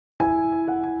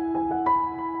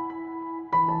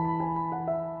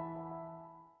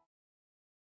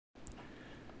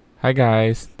Hi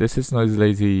guys, this is Noise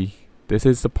Lazy. This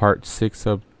is the part 6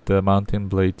 of the Mountain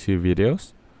Blade 2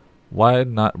 videos. While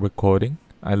not recording,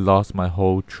 I lost my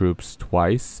whole troops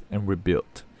twice and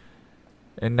rebuilt.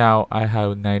 And now I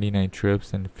have 99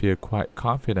 troops and feel quite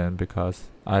confident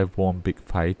because I've won big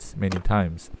fights many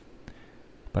times.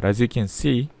 But as you can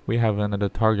see, we have another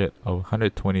target of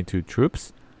 122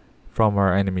 troops from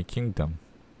our enemy kingdom.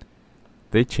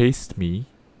 They chased me,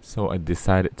 so I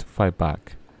decided to fight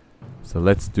back. So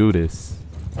let's do this.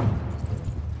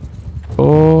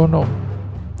 Oh no.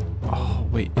 Oh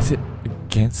wait, is it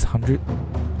against 100?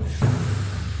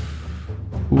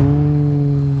 Ooh.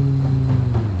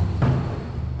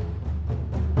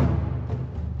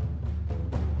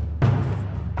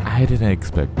 I didn't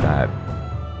expect that.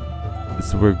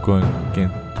 So we're going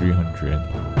against 300.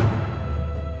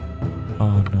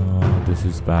 Oh no, this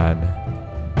is bad.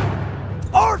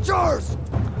 Archers!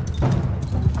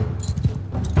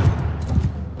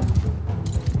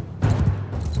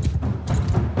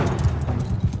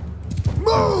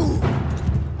 Move!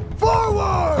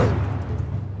 Forward!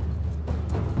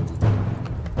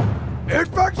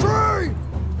 Infantry!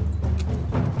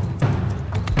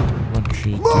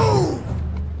 Move!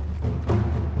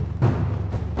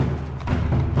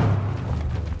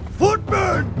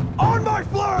 Footmen! On my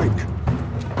flank!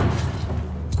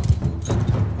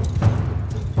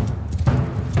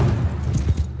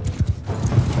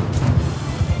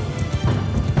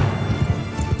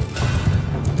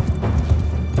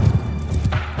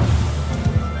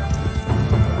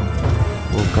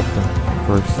 We'll cut them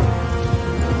first.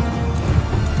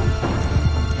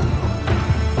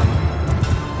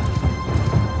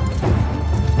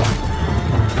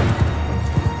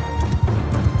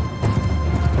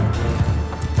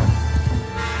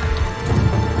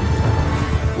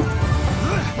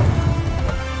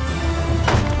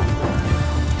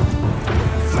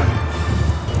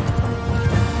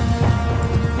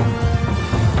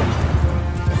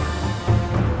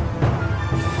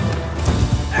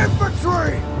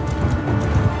 Infantry!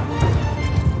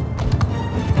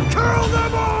 Kill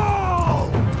them all!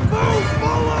 Move,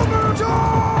 follow me!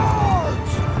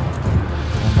 Charge!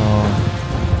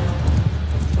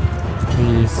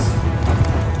 Please.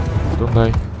 Don't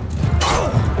die.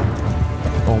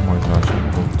 Oh my gosh, I'm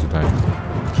going to die.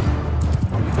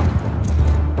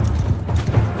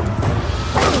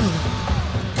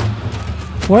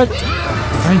 What?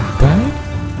 I died?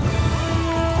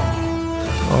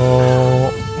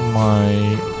 Oh my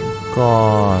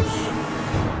gosh.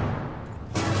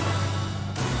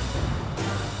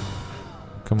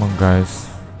 Come on guys.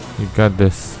 You got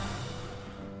this.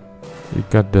 You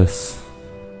got this.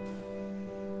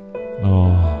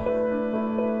 Oh.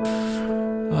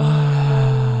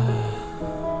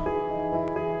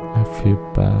 I feel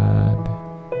bad.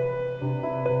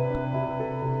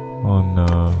 Oh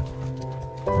no.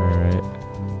 Alright.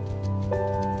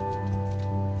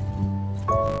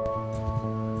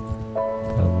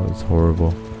 That was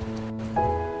horrible.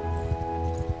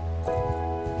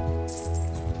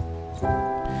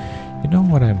 You know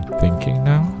what I'm thinking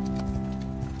now?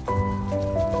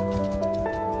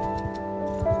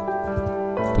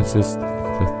 This is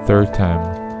the third time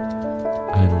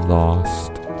I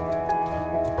lost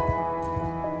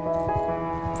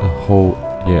the whole.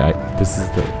 This is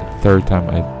the third time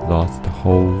I lost the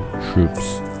whole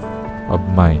troops of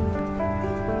mine.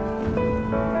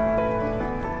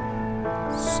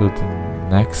 So the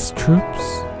next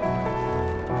troops,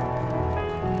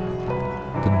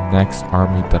 the next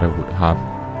army that I would have,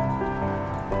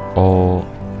 all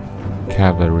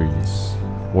cavalries.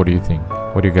 What do you think?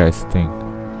 What do you guys think?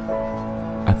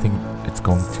 I think it's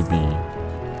going to be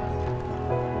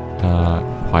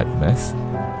quite a mess,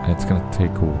 and it's gonna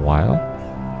take a while.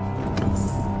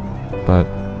 But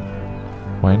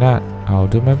why not? I'll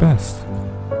do my best.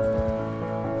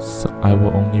 So I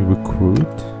will only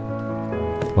recruit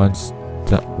once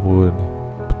that would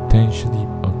potentially.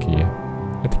 Okay,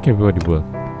 yeah. I think everybody will,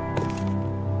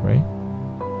 right?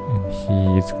 And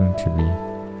he is going to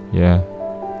be, yeah.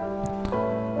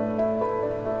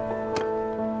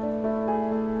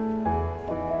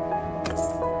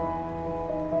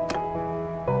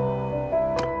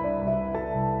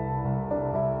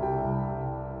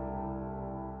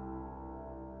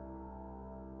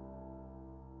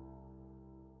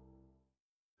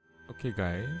 Okay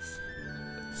guys,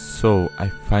 so I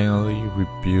finally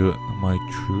rebuilt my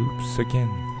troops again.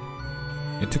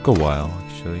 It took a while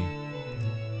actually,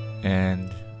 and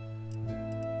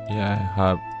yeah, I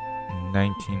have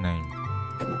 99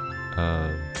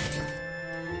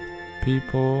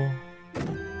 people,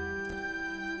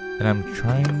 and I'm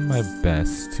trying my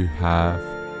best to have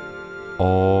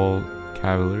all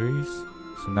cavalries.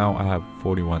 So now I have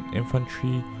 41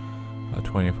 infantry,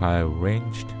 25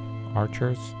 ranged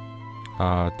archers,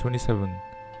 27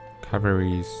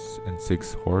 cavalries, and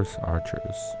 6 horse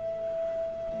archers.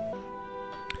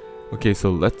 Okay, so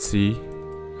let's see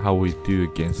how we do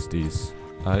against these.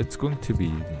 It's going to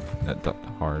be not that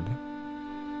hard.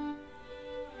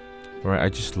 Alright, I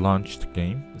just launched the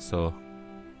game, so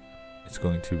it's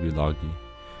going to be laggy.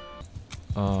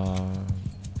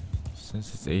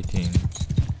 Since it's 18,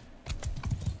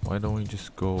 why don't we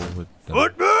just go with the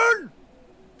Footman!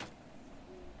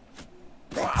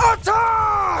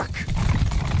 Attack!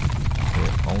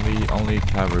 okay, only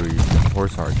cavalry and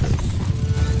horse archers.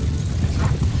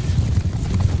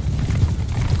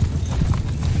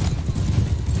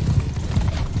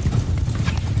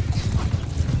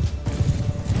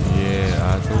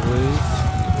 Yeah, as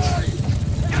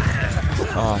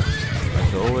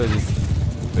always, it's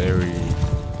very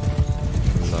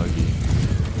laggy.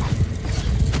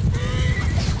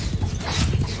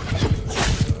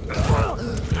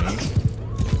 Okay.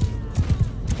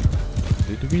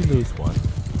 Did we lose one?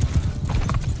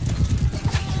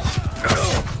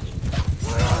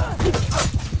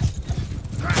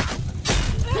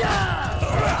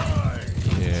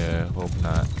 Yeah, hope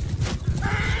not.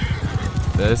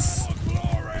 This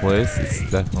place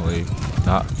is definitely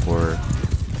not for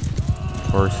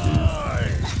horses.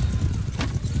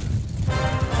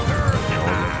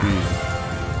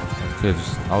 Okay,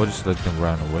 I'll just let them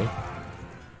run away.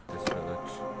 This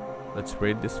village. Let's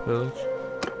raid this village.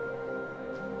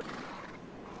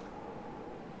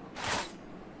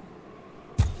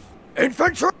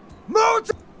 Infantry!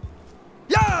 Move!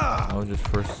 Yeah! I'll just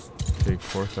first take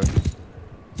horse archers.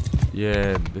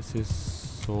 Yeah, this is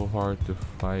so hard to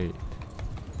fight.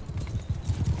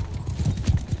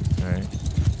 Alright.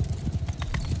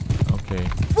 Okay.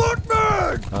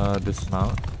 Footman!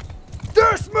 Dismount.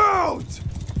 Dismount!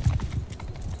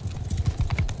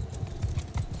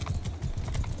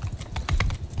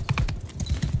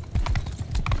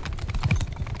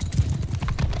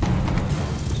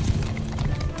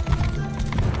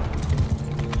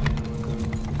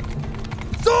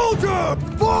 Soldier!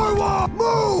 Forward!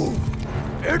 Move!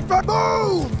 Infant,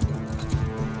 move!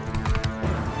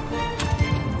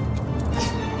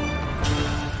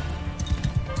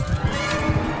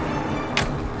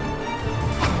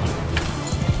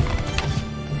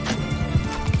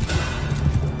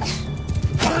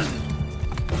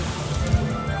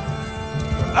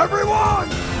 Everyone!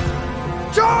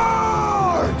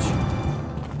 Charge!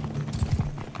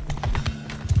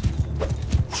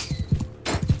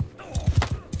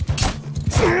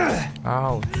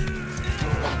 Ouch.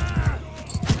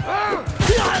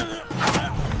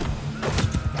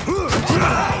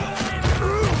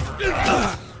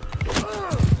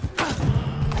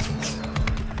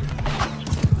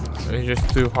 It's just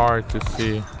too hard to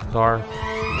see. Dark.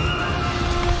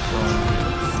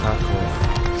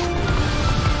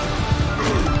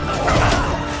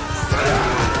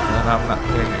 And I'm not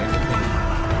getting anything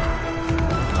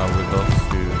with those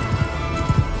two.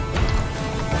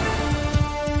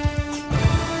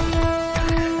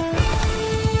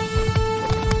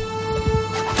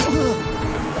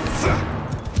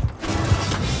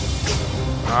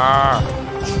 Ah!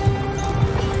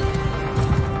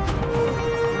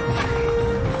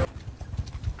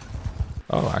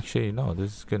 Oh, actually, no,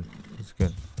 this is good. This is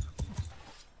good.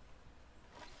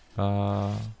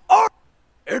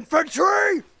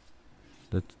 Infantry!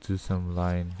 Let's do some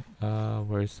line.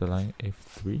 Where's the line?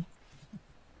 F3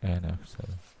 and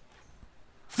F7.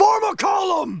 Form a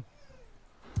column!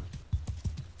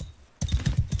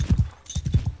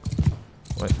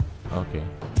 Wait. Okay.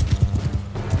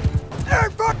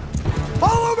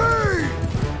 Follow me!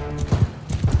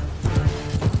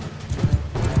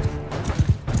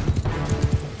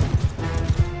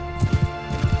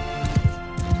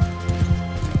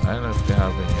 I don't know if they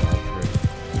have any archers.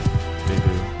 They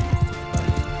do.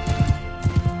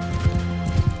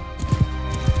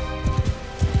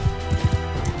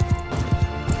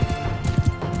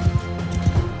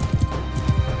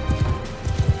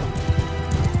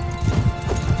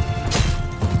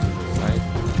 Side.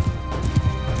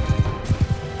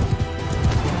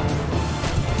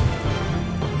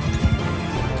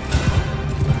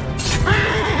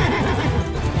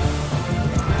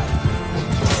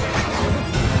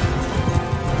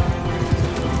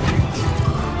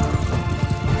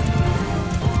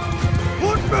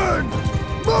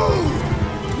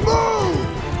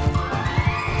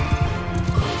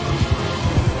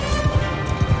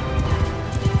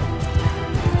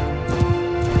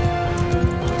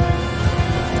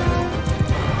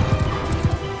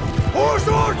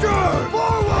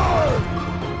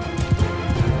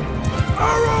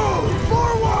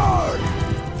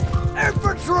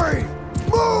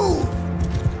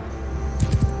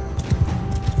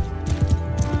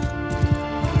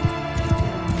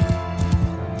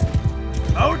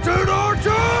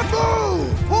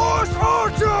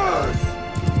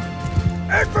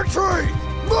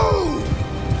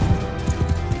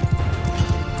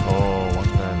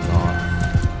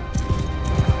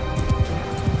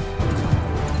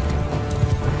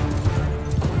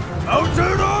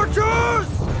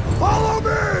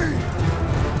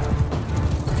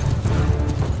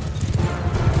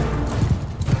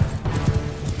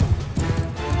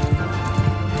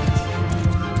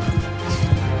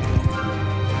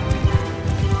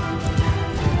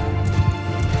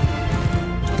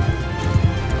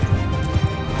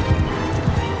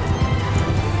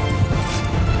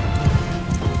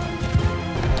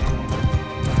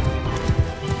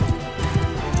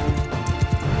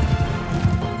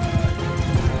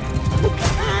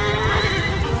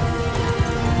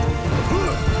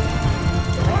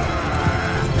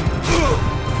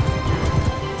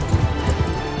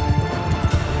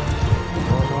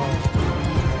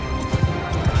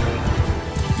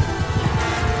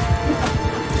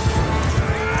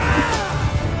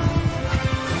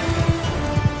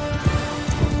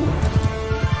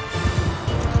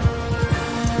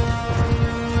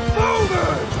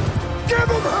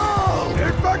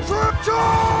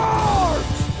 Charge!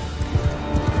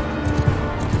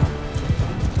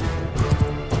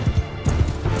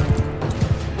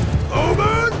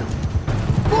 Moving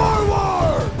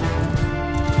forward!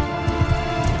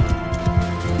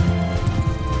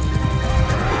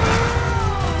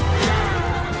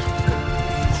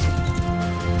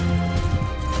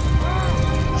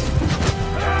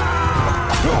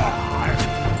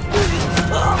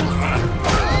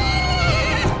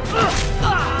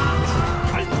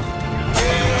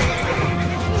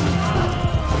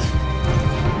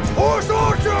 Horse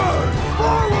archers!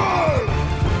 Forward!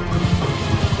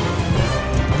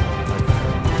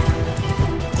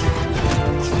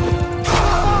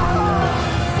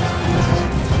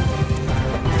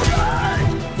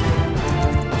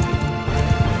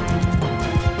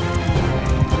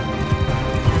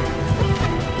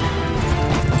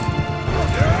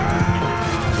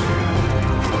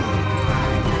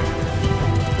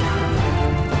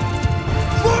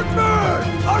 Footmen!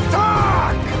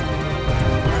 Attack!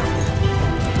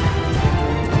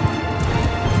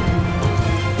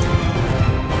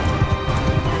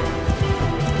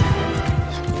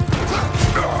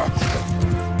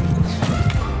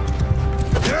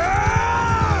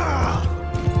 Yeah!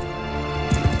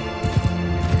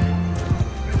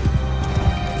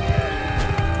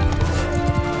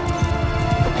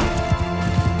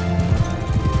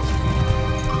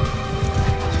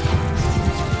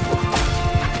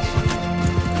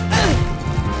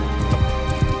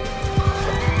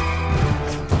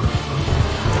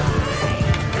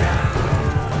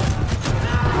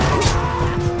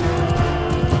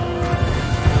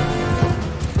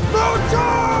 No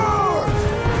charge!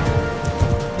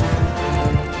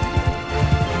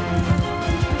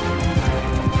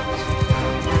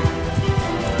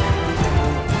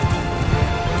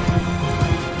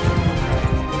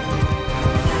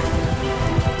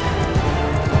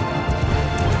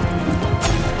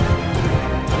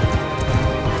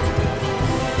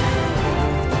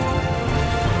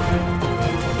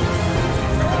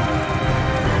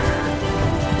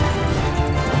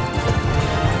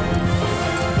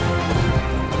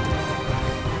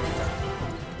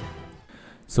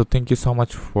 So thank you so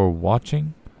much for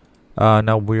watching.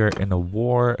 Now we are in a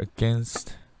war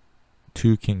against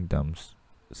two kingdoms.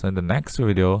 So in the next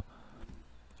video,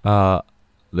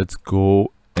 let's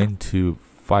go into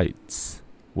fights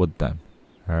with them.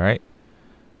 Alright,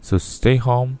 so stay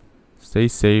home, stay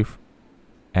safe,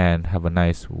 and have a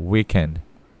nice weekend.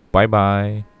 Bye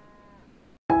bye.